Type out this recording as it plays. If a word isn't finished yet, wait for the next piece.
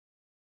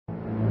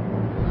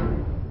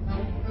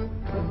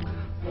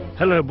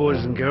Hello,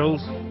 boys and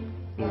girls,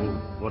 or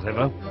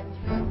whatever.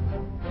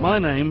 My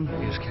name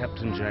is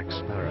Captain Jack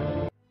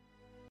Sparrow.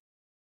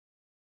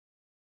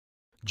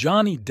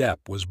 Johnny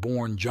Depp was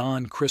born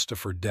John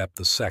Christopher Depp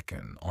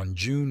II on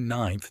June 9,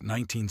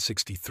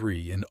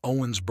 1963 in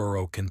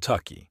Owensboro,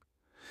 Kentucky.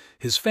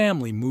 His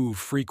family moved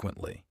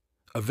frequently,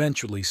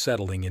 eventually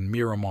settling in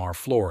Miramar,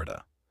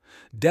 Florida.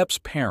 Depp's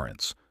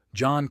parents,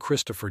 John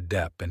Christopher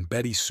Depp and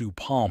Betty Sue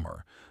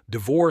Palmer,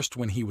 divorced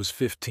when he was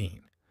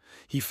 15.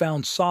 He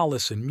found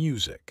solace in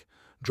music,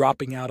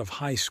 dropping out of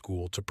high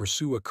school to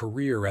pursue a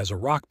career as a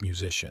rock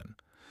musician.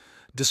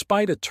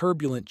 Despite a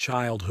turbulent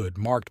childhood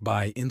marked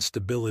by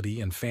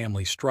instability and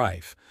family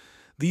strife,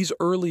 these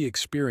early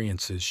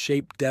experiences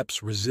shaped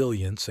Depp's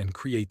resilience and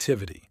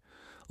creativity,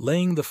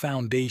 laying the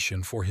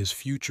foundation for his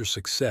future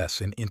success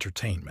in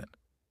entertainment.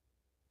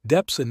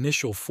 Depp's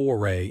initial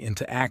foray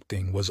into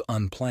acting was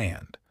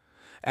unplanned.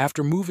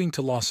 After moving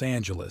to Los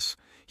Angeles,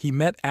 he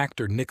met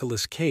actor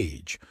Nicolas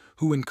Cage,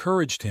 who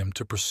encouraged him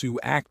to pursue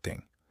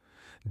acting.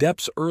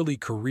 Depp's early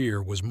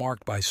career was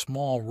marked by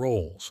small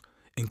roles,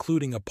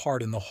 including a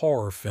part in the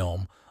horror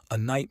film A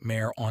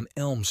Nightmare on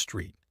Elm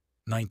Street,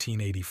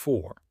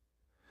 1984.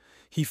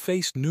 He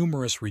faced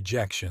numerous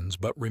rejections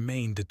but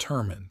remained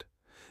determined.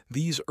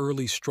 These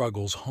early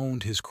struggles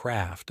honed his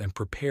craft and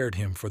prepared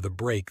him for the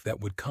break that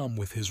would come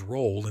with his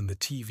role in the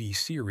TV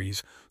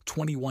series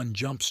 21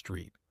 Jump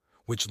Street,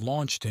 which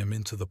launched him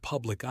into the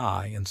public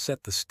eye and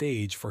set the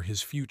stage for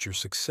his future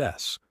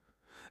success.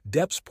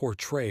 Depp's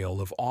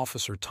portrayal of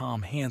Officer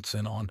Tom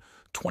Hansen on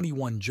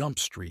 21 Jump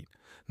Street,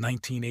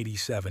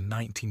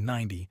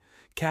 1987-1990,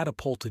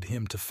 catapulted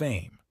him to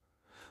fame.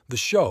 The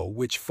show,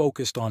 which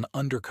focused on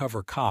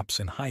undercover cops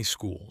in high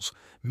schools,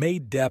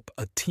 made Depp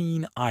a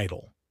teen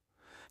idol.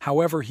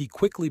 However, he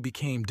quickly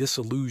became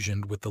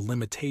disillusioned with the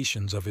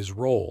limitations of his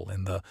role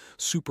and the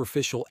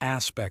superficial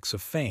aspects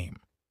of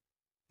fame.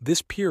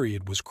 This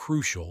period was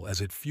crucial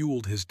as it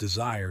fueled his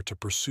desire to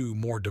pursue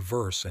more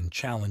diverse and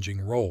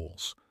challenging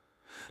roles.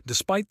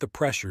 Despite the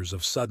pressures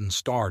of sudden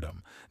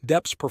stardom,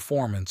 Depp's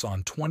performance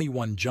on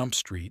 21 Jump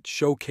Street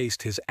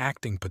showcased his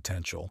acting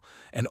potential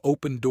and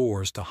opened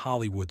doors to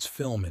Hollywood's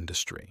film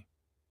industry.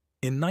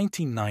 In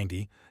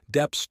 1990,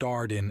 Depp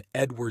starred in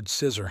Edward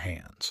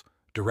Scissorhands,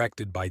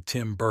 directed by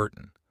Tim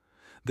Burton.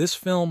 This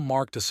film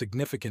marked a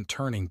significant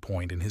turning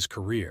point in his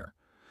career.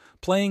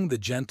 Playing the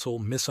gentle,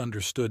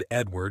 misunderstood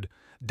Edward,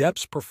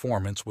 Depp's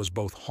performance was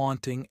both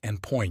haunting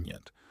and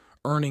poignant,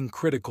 earning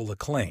critical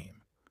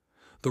acclaim.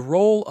 The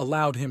role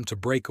allowed him to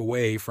break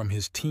away from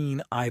his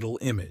teen idol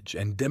image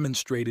and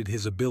demonstrated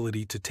his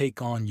ability to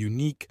take on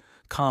unique,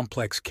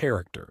 complex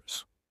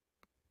characters.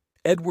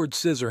 Edward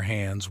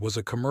Scissorhands was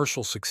a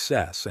commercial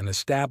success and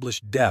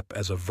established Depp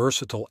as a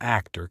versatile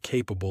actor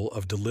capable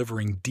of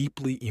delivering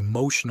deeply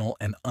emotional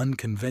and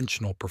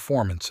unconventional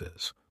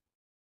performances.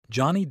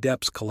 Johnny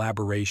Depp's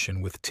collaboration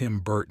with Tim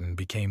Burton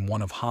became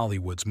one of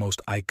Hollywood's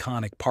most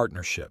iconic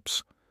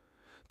partnerships.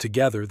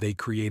 Together, they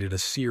created a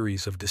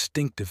series of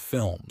distinctive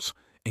films,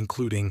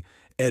 including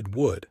Ed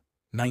Wood,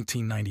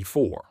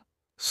 1994,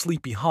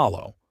 Sleepy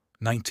Hollow,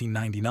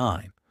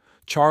 1999,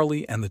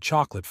 Charlie and the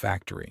Chocolate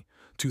Factory,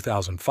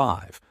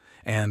 2005,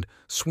 and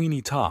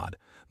Sweeney Todd,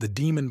 The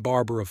Demon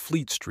Barber of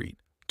Fleet Street,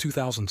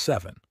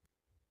 2007.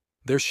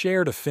 Their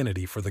shared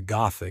affinity for the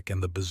gothic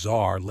and the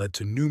bizarre led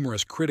to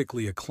numerous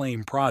critically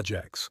acclaimed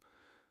projects.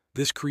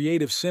 This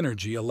creative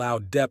synergy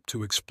allowed Depp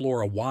to explore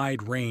a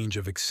wide range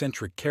of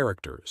eccentric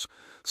characters,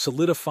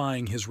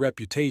 solidifying his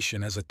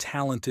reputation as a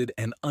talented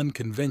and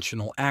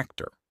unconventional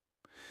actor.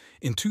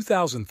 In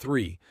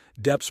 2003,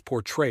 Depp's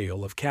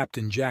portrayal of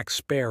Captain Jack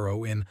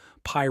Sparrow in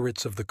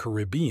Pirates of the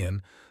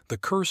Caribbean, The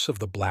Curse of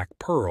the Black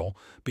Pearl,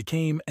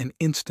 became an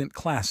instant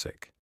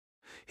classic.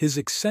 His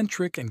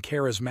eccentric and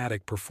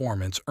charismatic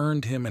performance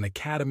earned him an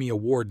Academy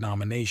Award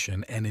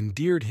nomination and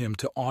endeared him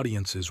to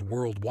audiences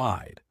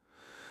worldwide.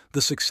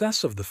 The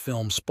success of the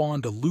film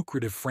spawned a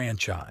lucrative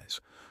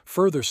franchise,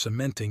 further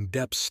cementing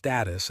Depp's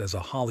status as a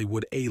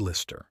Hollywood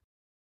A-lister.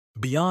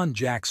 Beyond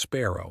Jack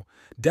Sparrow,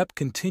 Depp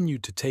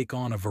continued to take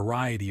on a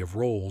variety of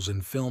roles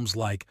in films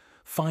like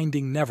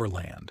Finding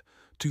Neverland,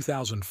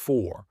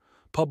 2004,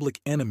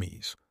 Public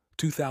Enemies,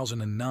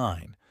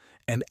 2009,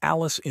 and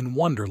Alice in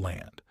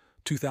Wonderland,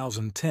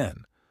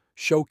 2010,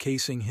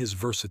 showcasing his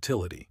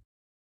versatility.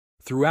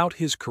 Throughout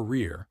his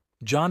career,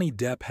 Johnny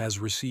Depp has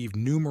received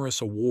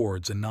numerous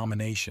awards and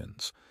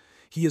nominations.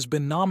 He has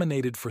been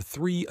nominated for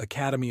 3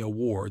 Academy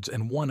Awards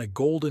and won a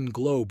Golden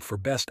Globe for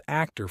Best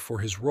Actor for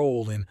his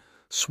role in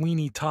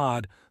Sweeney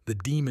Todd, The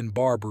Demon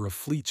Barber of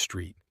Fleet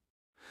Street.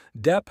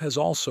 Depp has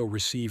also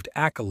received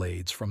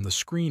accolades from the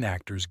Screen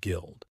Actors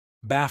Guild,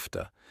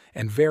 BAFTA,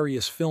 and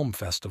various film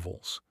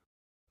festivals.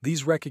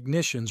 These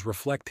recognitions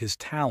reflect his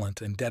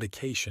talent and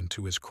dedication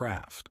to his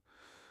craft.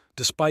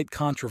 Despite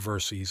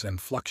controversies and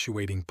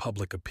fluctuating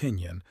public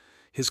opinion,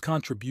 his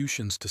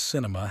contributions to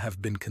cinema have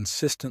been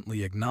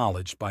consistently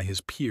acknowledged by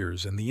his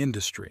peers in the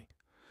industry.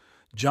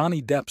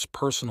 Johnny Depp's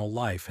personal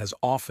life has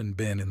often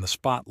been in the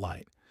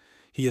spotlight.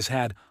 He has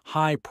had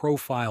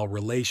high-profile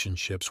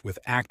relationships with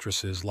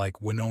actresses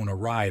like Winona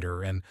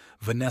Ryder and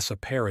Vanessa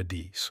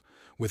Paradis,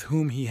 with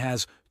whom he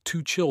has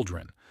 2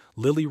 children,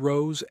 Lily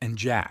Rose and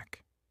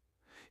Jack.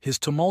 His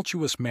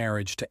tumultuous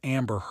marriage to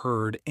Amber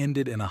Heard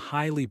ended in a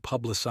highly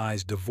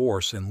publicized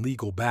divorce and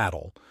legal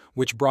battle,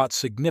 which brought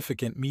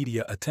significant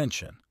media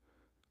attention.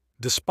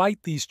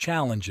 Despite these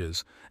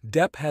challenges,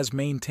 Depp has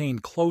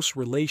maintained close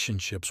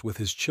relationships with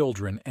his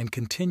children and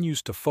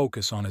continues to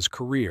focus on his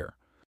career.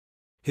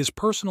 His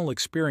personal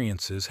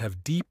experiences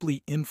have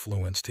deeply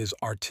influenced his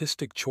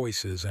artistic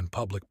choices and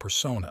public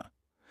persona.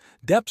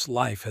 Depp's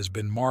life has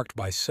been marked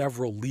by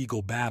several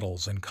legal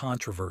battles and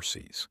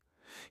controversies.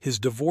 His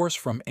divorce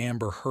from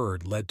Amber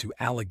Heard led to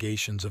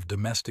allegations of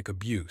domestic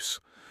abuse,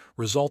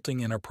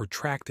 resulting in a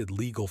protracted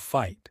legal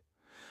fight.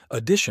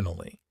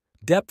 Additionally,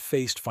 Depp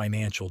faced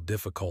financial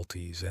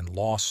difficulties and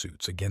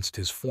lawsuits against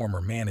his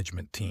former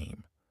management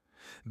team.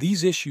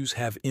 These issues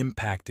have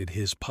impacted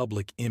his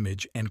public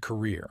image and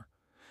career.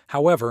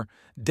 However,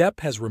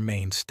 Depp has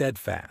remained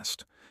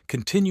steadfast,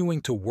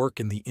 continuing to work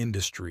in the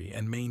industry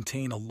and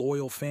maintain a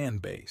loyal fan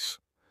base.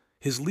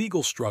 His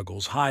legal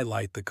struggles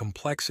highlight the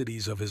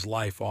complexities of his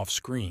life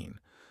off-screen,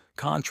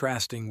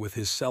 contrasting with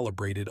his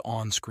celebrated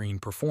on-screen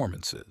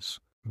performances.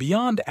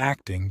 Beyond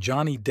acting,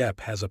 Johnny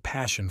Depp has a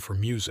passion for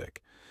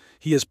music.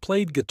 He has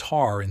played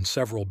guitar in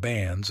several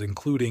bands,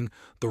 including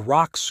the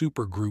rock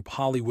supergroup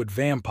Hollywood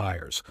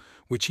Vampires,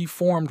 which he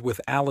formed with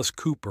Alice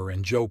Cooper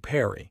and Joe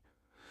Perry.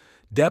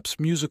 Depp's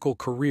musical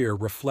career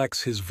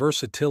reflects his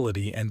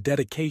versatility and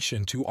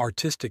dedication to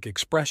artistic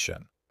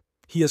expression.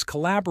 He has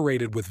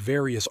collaborated with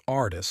various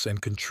artists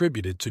and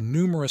contributed to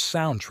numerous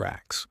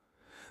soundtracks.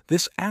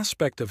 This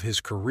aspect of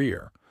his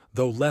career,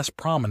 though less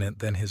prominent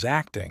than his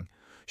acting,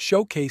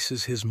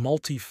 showcases his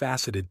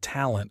multifaceted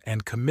talent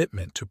and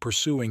commitment to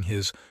pursuing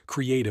his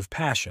creative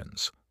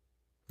passions.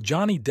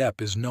 Johnny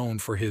Depp is known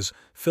for his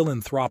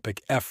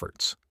philanthropic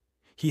efforts.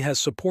 He has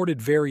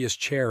supported various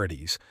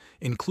charities,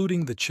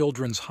 including the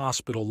Children's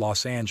Hospital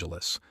Los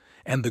Angeles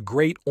and the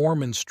Great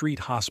Ormond Street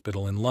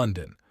Hospital in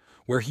London,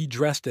 where he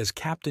dressed as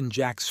Captain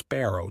Jack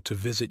Sparrow to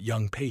visit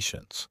young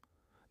patients.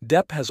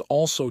 Depp has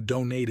also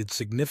donated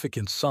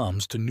significant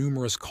sums to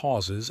numerous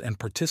causes and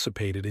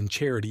participated in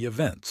charity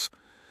events.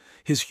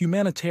 His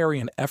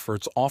humanitarian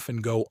efforts often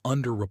go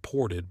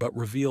underreported but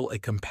reveal a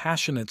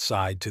compassionate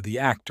side to the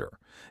actor,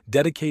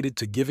 dedicated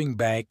to giving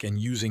back and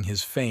using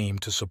his fame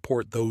to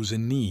support those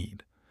in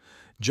need.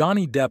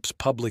 Johnny Depp's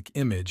public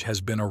image has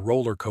been a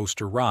roller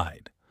coaster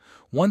ride.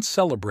 Once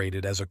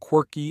celebrated as a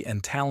quirky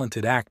and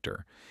talented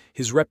actor,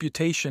 his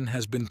reputation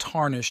has been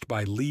tarnished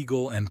by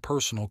legal and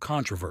personal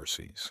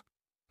controversies.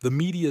 The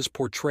media's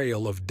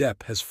portrayal of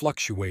Depp has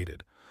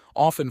fluctuated,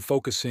 often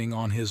focusing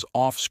on his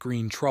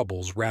off-screen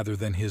troubles rather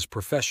than his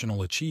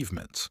professional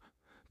achievements.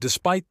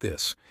 Despite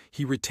this,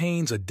 he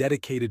retains a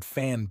dedicated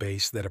fan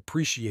base that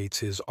appreciates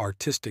his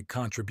artistic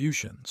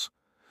contributions.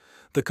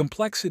 The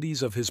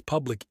complexities of his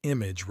public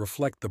image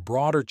reflect the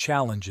broader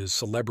challenges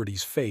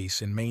celebrities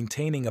face in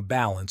maintaining a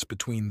balance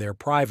between their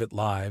private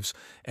lives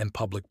and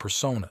public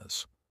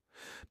personas.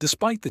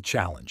 Despite the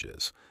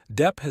challenges,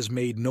 Depp has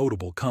made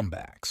notable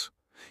comebacks.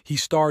 He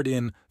starred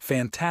in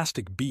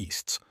Fantastic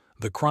Beasts: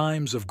 The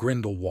Crimes of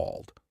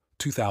Grindelwald,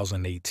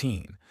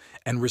 2018,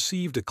 and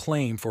received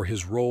acclaim for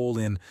his role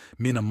in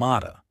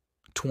Minamata,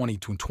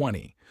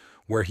 2020,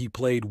 where he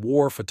played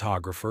war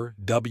photographer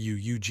W.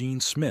 Eugene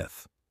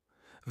Smith.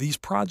 These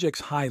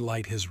projects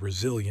highlight his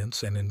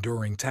resilience and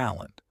enduring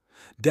talent.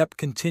 Depp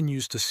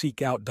continues to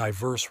seek out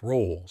diverse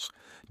roles,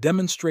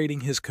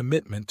 demonstrating his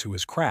commitment to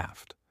his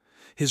craft.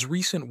 His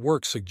recent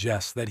work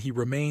suggests that he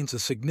remains a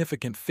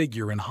significant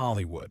figure in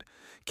Hollywood,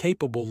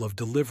 capable of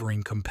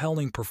delivering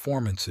compelling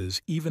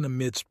performances even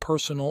amidst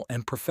personal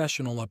and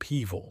professional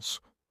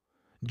upheavals.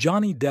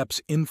 Johnny Depp's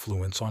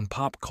influence on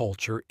pop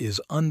culture is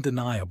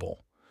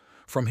undeniable.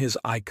 From his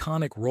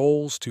iconic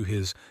roles to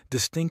his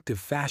distinctive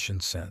fashion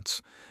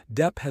sense,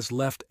 Depp has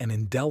left an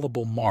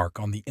indelible mark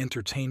on the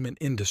entertainment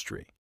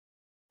industry.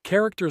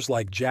 Characters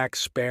like Jack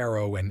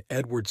Sparrow and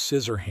Edward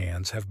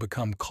Scissorhands have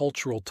become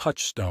cultural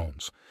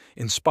touchstones,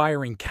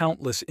 inspiring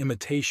countless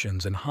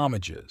imitations and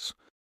homages.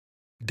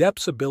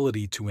 Depp's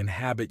ability to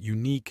inhabit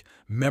unique,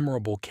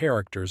 memorable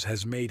characters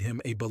has made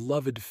him a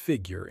beloved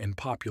figure in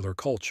popular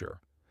culture.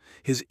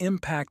 His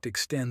impact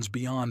extends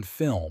beyond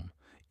film,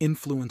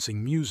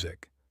 influencing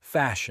music,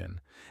 fashion,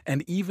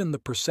 and even the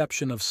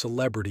perception of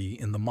celebrity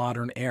in the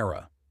modern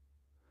era.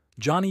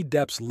 Johnny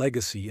Depp's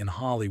legacy in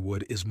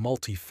Hollywood is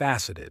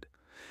multifaceted.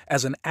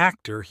 As an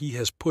actor, he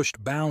has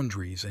pushed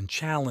boundaries and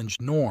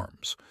challenged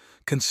norms,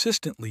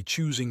 consistently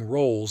choosing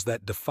roles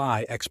that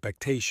defy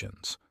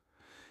expectations.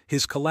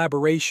 His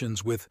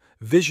collaborations with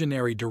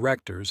visionary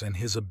directors and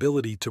his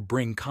ability to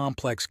bring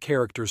complex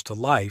characters to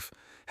life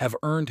have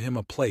earned him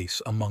a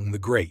place among the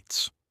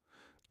greats.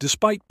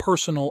 Despite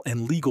personal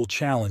and legal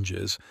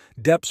challenges,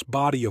 Depp's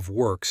body of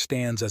work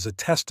stands as a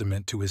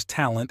testament to his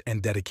talent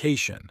and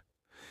dedication.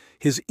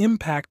 His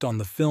impact on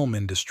the film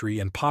industry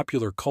and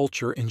popular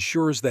culture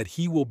ensures that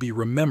he will be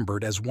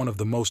remembered as one of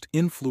the most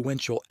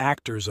influential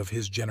actors of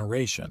his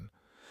generation.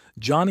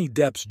 Johnny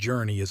Depp's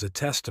journey is a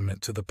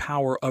testament to the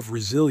power of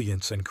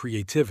resilience and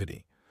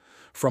creativity.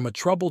 From a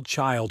troubled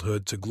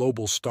childhood to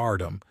global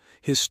stardom,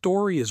 his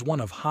story is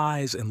one of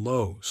highs and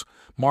lows,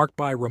 marked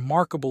by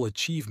remarkable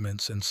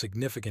achievements and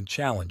significant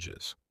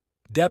challenges.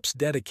 Depp's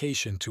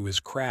dedication to his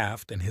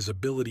craft and his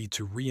ability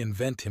to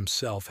reinvent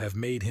himself have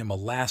made him a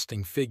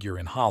lasting figure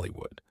in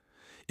Hollywood.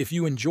 If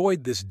you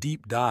enjoyed this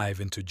deep dive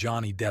into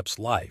Johnny Depp's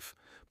life,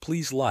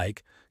 please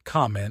like,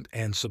 comment,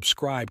 and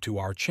subscribe to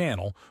our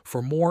channel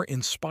for more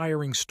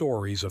inspiring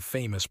stories of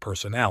famous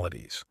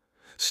personalities.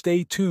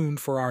 Stay tuned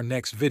for our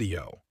next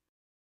video.